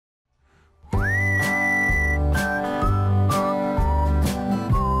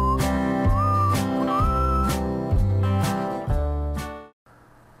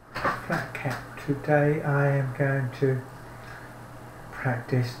Today I am going to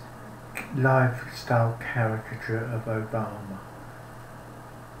practice lifestyle caricature of Obama.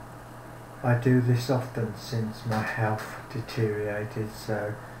 I do this often since my health deteriorated,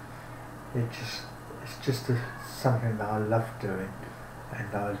 so it's just something that I love doing,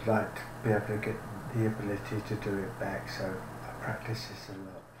 and I'd like to be able to get the ability to do it back, so I practice this a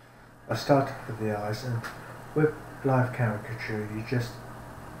lot. I started with the eyes, and with live caricature you just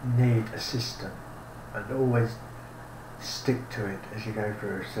need a system and always stick to it as you go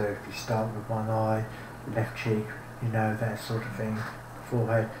through. So if you start with one eye, left cheek, that sort of thing,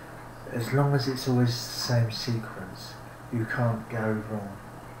 forehead, as long as it's always the same sequence, you can't go wrong.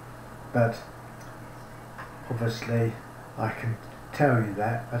 But obviously I can tell you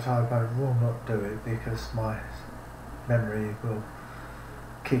that, but I will not do it because my memory will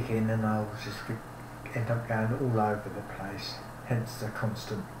kick in and I'll just end up going all over the place, hence the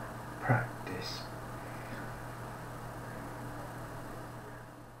constant practice.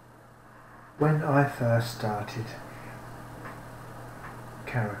 When I first started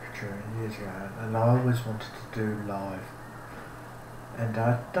caricaturing years ago, and I always wanted to do live, and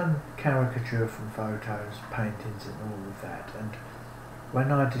I'd done caricature from photos, paintings and all of that, and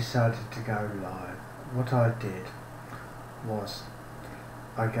when I decided to go live, what I did was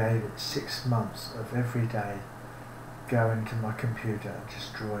I gave it 6 months of every day going to my computer and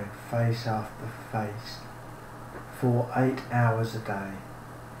just drawing face after face for 8 hours a day,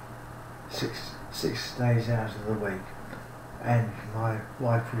 six days out of the week. And my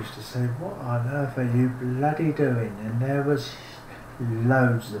wife used to say, "What on earth are you bloody doing?" And there was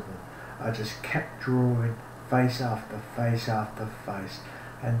loads of them. I just kept drawing face after face after face,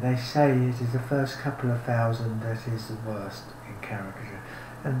 and they say it is the first couple of thousand that is the worst in caricature,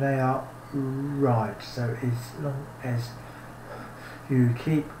 and they are right. So as long as you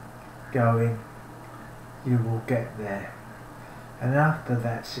keep going, you will get there. And after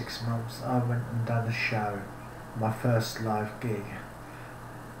that 6 months I went and done a show, my first live gig,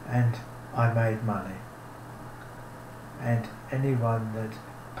 and I made money. And anyone that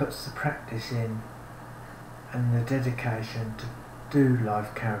puts the practice in and the dedication to do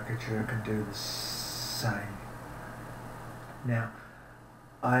live caricature can do the same. Now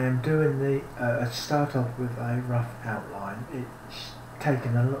I am doing I start off with a rough outline. It's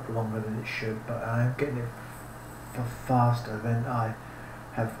taken a lot longer than it should, but I am getting it faster than I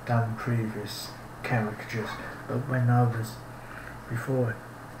have done previous caricatures. But when I was before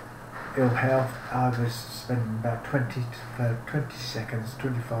ill health, I was spending about 20 seconds,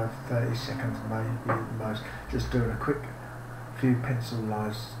 25-30 seconds maybe at the most, just doing a quick few pencil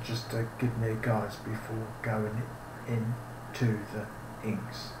lines just to give me a guide before going into the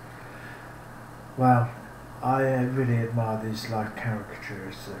inks. Well, I really admire these live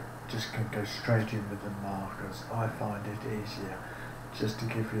caricaturists that just can go straight in with the markers. I find it easier just to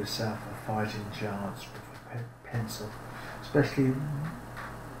give yourself a fighting chance with a pencil, especially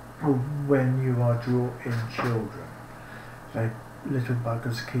when you are drawing children. They little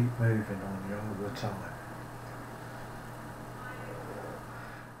buggers keep moving on you all the time.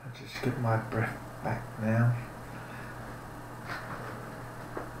 I just get my breath back now.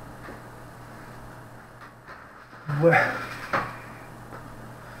 Well,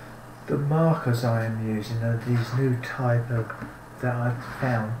 the markers I am using are these new type of that I've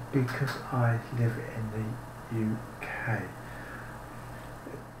found because I live in the UK.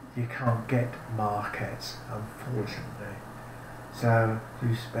 You can't get markets, unfortunately, so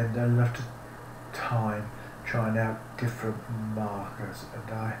you spend a lot of time trying out different markers,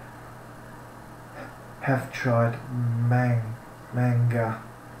 and I have tried manga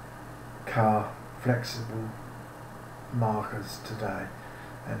car flexible markers today,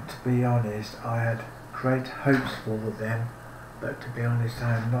 and to be honest I had great hopes for them, but to be honest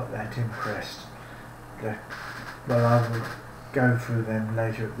I am not that impressed. Well, I will go through them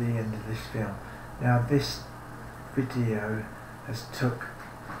later at the end of this film. Now this video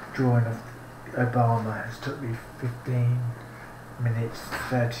drawing of Obama has took me 15 minutes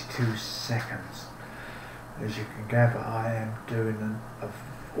 32 seconds. As you can gather, I am doing an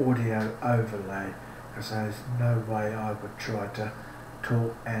audio overlay because there's no way I would try to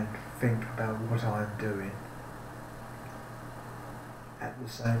talk and think about what I'm doing at the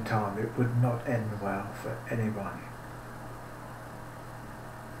same time. It would not end well for anyone.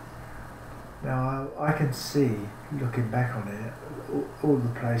 Now I can see, looking back on it, all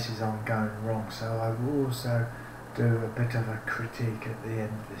the places I'm going wrong, so I will also do a bit of a critique at the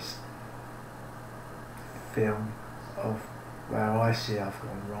end of this film of where I see I've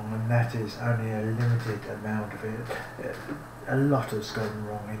gone wrong, and that is only a limited amount of it. a lot has gone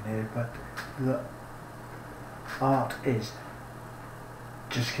wrong in here, but the art is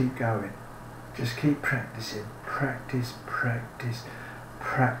just keep going, just keep practicing, practice, practice,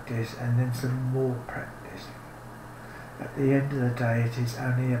 practice, and then some more practice. At the end of the day, it is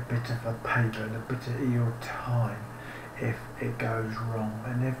only a bit of a paper and a bit of your time if it goes wrong,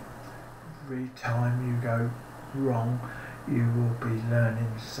 and every time you go wrong you will be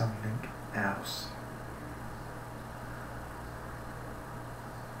learning something else.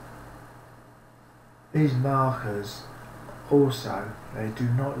 These markers also, they do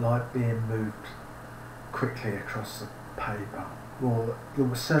not like being moved quickly across the paper. Well,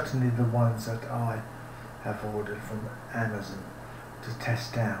 certainly the ones that I have ordered from Amazon to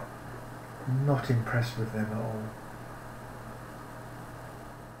test out. I'm not impressed with them at all.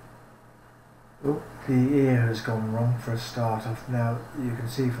 Oh, the ear has gone wrong for a start off. Now you can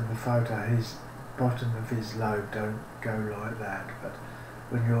see from the photo his bottom of his lobe don't go like that, but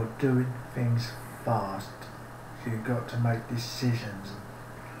when you're doing things fast you've got to make decisions.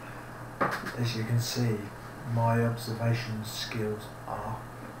 As you can see, my observation skills are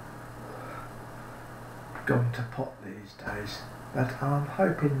gone to pot these days, but I'm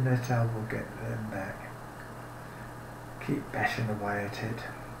hoping that I will get them back. Keep bashing away at it.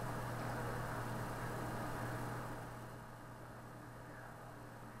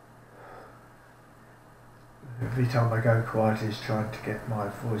 Every time I go quiet it's trying to get my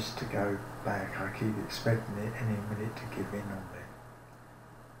voice to go back. I keep expecting it any minute to give in on me.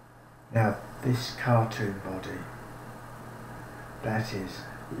 Now this cartoon body, that is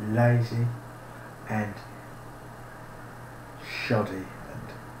lazy and shoddy, and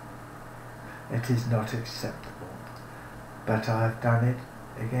it is not acceptable, but I have done it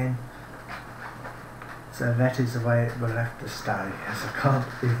again, so that is the way it will have to stay, as I can't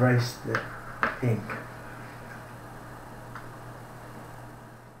erase the ink.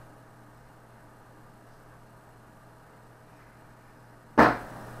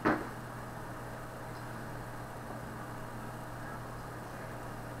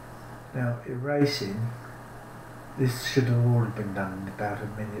 Now erasing, this should have all been done in about a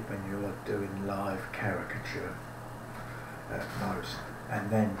minute when you are doing live caricature at most, and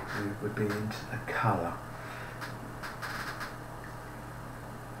then we would be into the colour.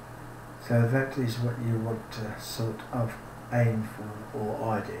 So that is what you want to sort of aim for,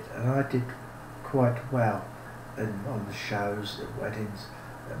 or I did, and I did quite well on the shows, the weddings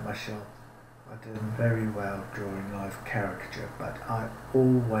at my shop. I did very well drawing live caricature, but I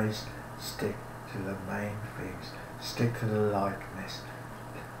always stick to the main things, stick to the likeness.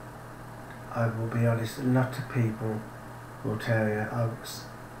 I will be honest, a lot of people will tell you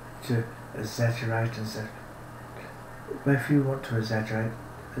to exaggerate and say, well, if you want to exaggerate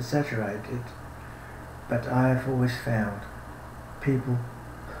it, but I have always found people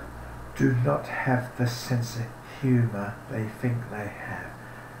do not have the sense of humour they think they have,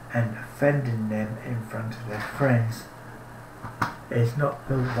 and offending them in front of their friends is not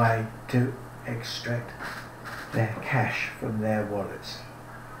the way to extract their cash from their wallets.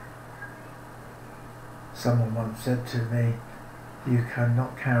 Someone once said to me, you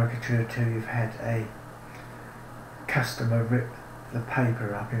cannot caricature till you've had a customer rip the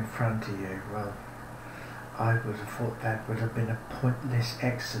paper up in front of you. Well, I would have thought that would have been a pointless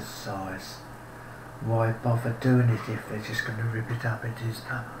exercise. Why bother doing it if they're just going to rip it up? It is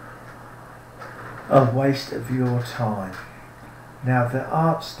a waste of your time. Now the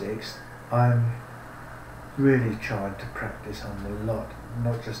artstix, I'm really trying to practice on a lot,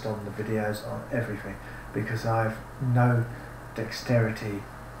 not just on the videos, on everything, because I've no dexterity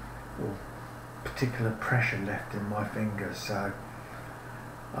or particular pressure left in my fingers, so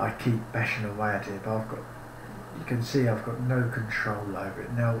I keep bashing away at it, but you can see I've got no control over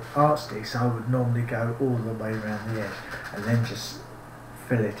it. Now artstix, I would normally go all the way around the edge and then just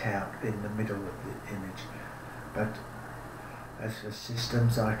fill it out in the middle of the image, but as for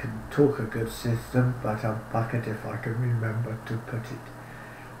systems, I can talk a good system, but I'm buggered if I can remember to put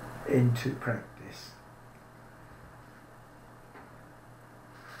it into practice.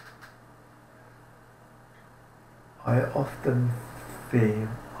 I often feel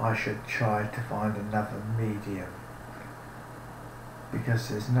I should try to find another medium, because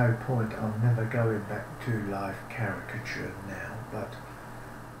there's no point, I'm never going back to live caricature now, but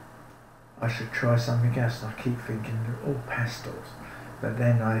I should try something else. I keep thinking all pastels, but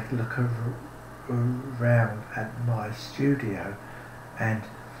then I look around at my studio and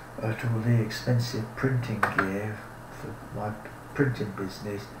at all the expensive printing gear for my printing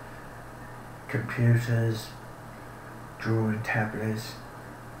business, computers, drawing tablets,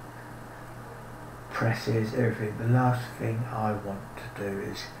 presses, everything. The last thing I want to do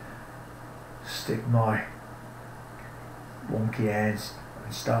is stick my wonky hands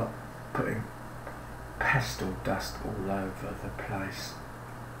and start putting pastel dust all over the place.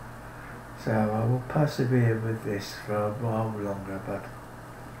 So I will persevere with this for a while longer, but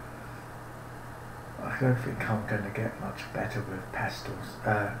I don't think I'm going to get much better with pastels,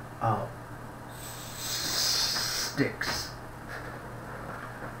 art sticks.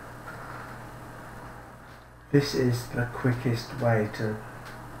 This is the quickest way to,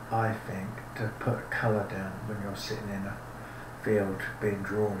 I think, to put colour down when you're sitting in a field being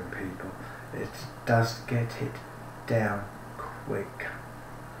drawing people. It does get it down quick.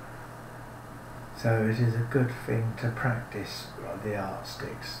 So it is a good thing to practice the art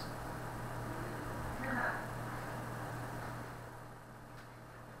sticks.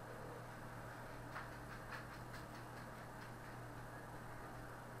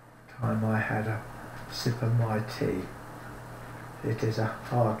 Time I had a sip of my tea. It is a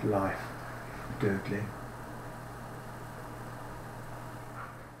hard life doodling.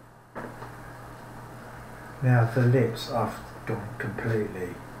 Now the lips I've gone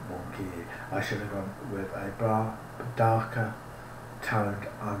completely wonky. I should have gone with a darker toned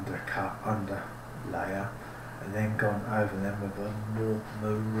under layer and then gone over them with a more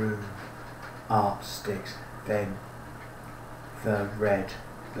maroon art sticks, then the red,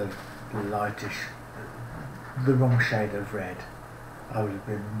 the lightish, the wrong shade of red. I would have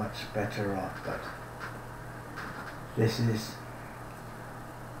been much better off, but this is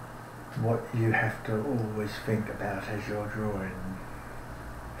what you have to always think about as you're drawing.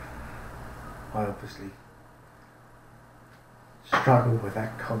 I obviously struggle with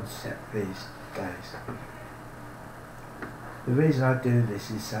that concept these days. The reason I do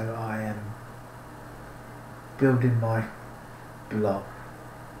this is so I am building my blog.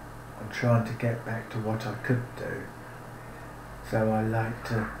 I'm trying to get back to what I could do. So I like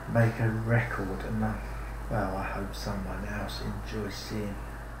to make a record, and well, I hope someone else enjoys seeing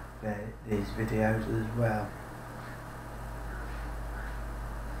these videos as well.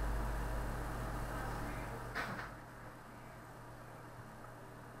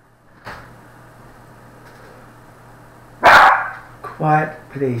 Quiet,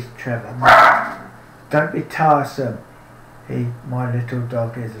 please, Trevor. Don't be tiresome. My little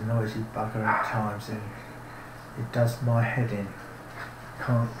dog is a noisy bugger at times, and it does my head in.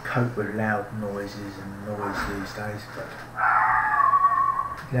 Can't cope with loud noises and noise these days, but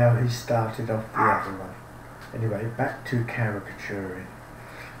now he's started off the other one. Anyway, back to caricaturing.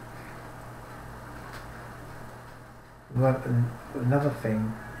 Well, another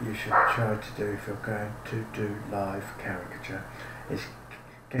thing you should try to do if you're going to do live caricature is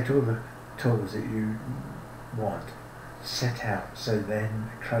get all the tools that you want set out so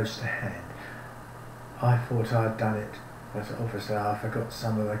then close to hand. I thought I'd done it, but obviously I forgot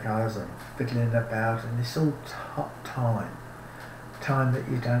some of the colours. I'm fiddling about, and it's all time that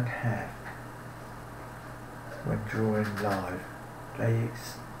you don't have when drawing live. They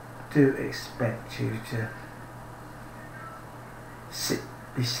do expect you to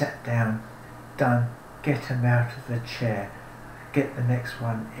be sat down, done, get them out of the chair, get the next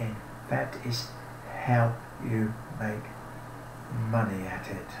one in. That is how you make money at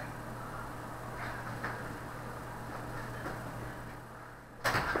it.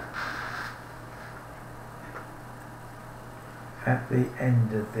 At the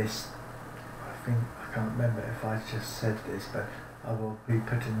end of this, I can't remember if I just said this, but I will be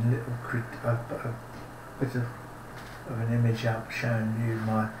putting a bit of an image up showing you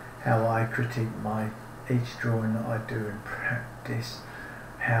how I critique each drawing that I do in practice,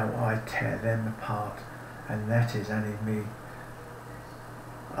 how I tear them apart, and that is only me.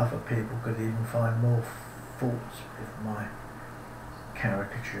 Other people could even find more faults with my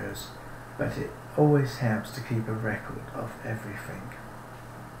caricatures, but it always helps to keep a record of everything.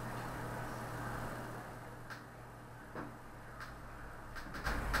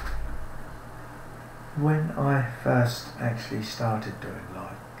 When I first actually started doing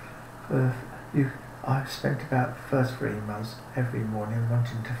live, I spent about the first 3 months every morning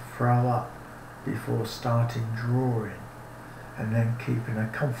wanting to throw up before starting drawing, and then keeping a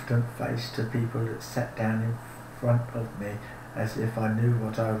confident face to people that sat down in front of me as if I knew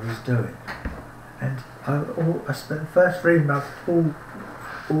what I was doing. And I spent the first 3 months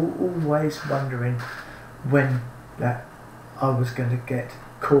always wondering when that I was going to get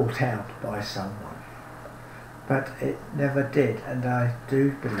caught out by someone. But it never did, and I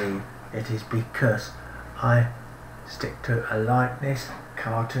do believe it is because I stick to a likeness,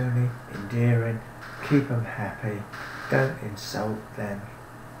 cartoony, endearing, keep them happy, don't insult them.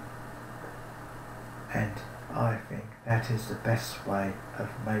 and I think that is the best way of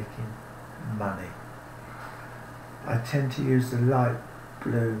making money. I tend to use the light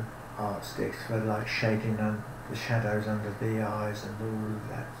blue art sticks for like shading on the shadows under the eyes and all of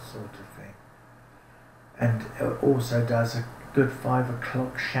that sort of thing. And it also does a good 5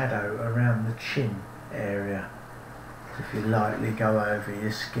 o'clock shadow around the chin area if you lightly go over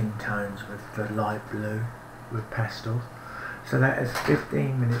your skin tones with the light blue with pastels. So that is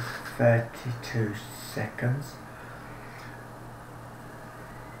 15 minutes 32 seconds.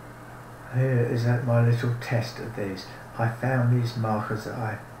 Here is my little test of these. I found these markers that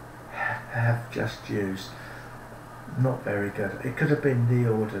I have just used not very good. It could have been the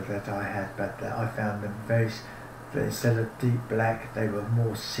order that I had, but I found them instead of deep black, they were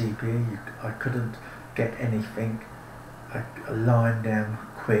more sepia. I couldn't get anything, a line down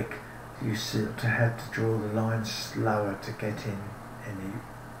quick. You sort of had to draw the line slower to get in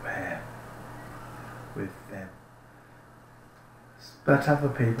anywhere with them. But other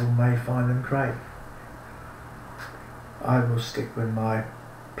people may find them great. I will stick with my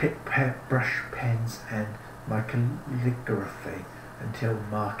brush pens and my calligraphy until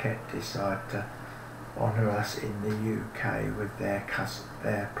Marquette decide to honour us in the UK with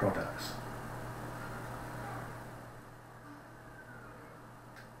their products.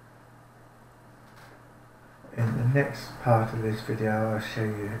 In the next part of this video I'll show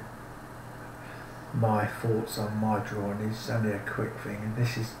you my thoughts on my drawing. It's only a quick thing, and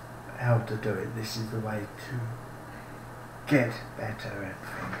this is how to do it. This is the way to get better at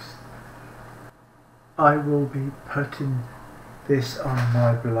things. I will be putting this on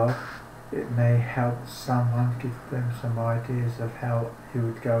my blog. It may help someone, give them some ideas of how you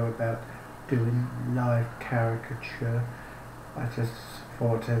would go about doing live caricature. I just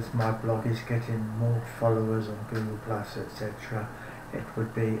thought, as my blog is getting more followers on Google Plus, etc., it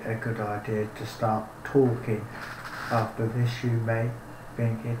would be a good idea to start talking. After this, you may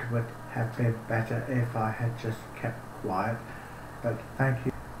think it would have been better if I had just kept quiet, but thank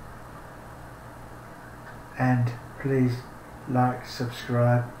you, and please like,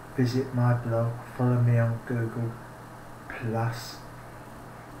 subscribe, visit my blog, follow me on Google Plus.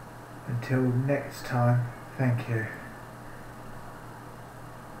 Until next time, thank you.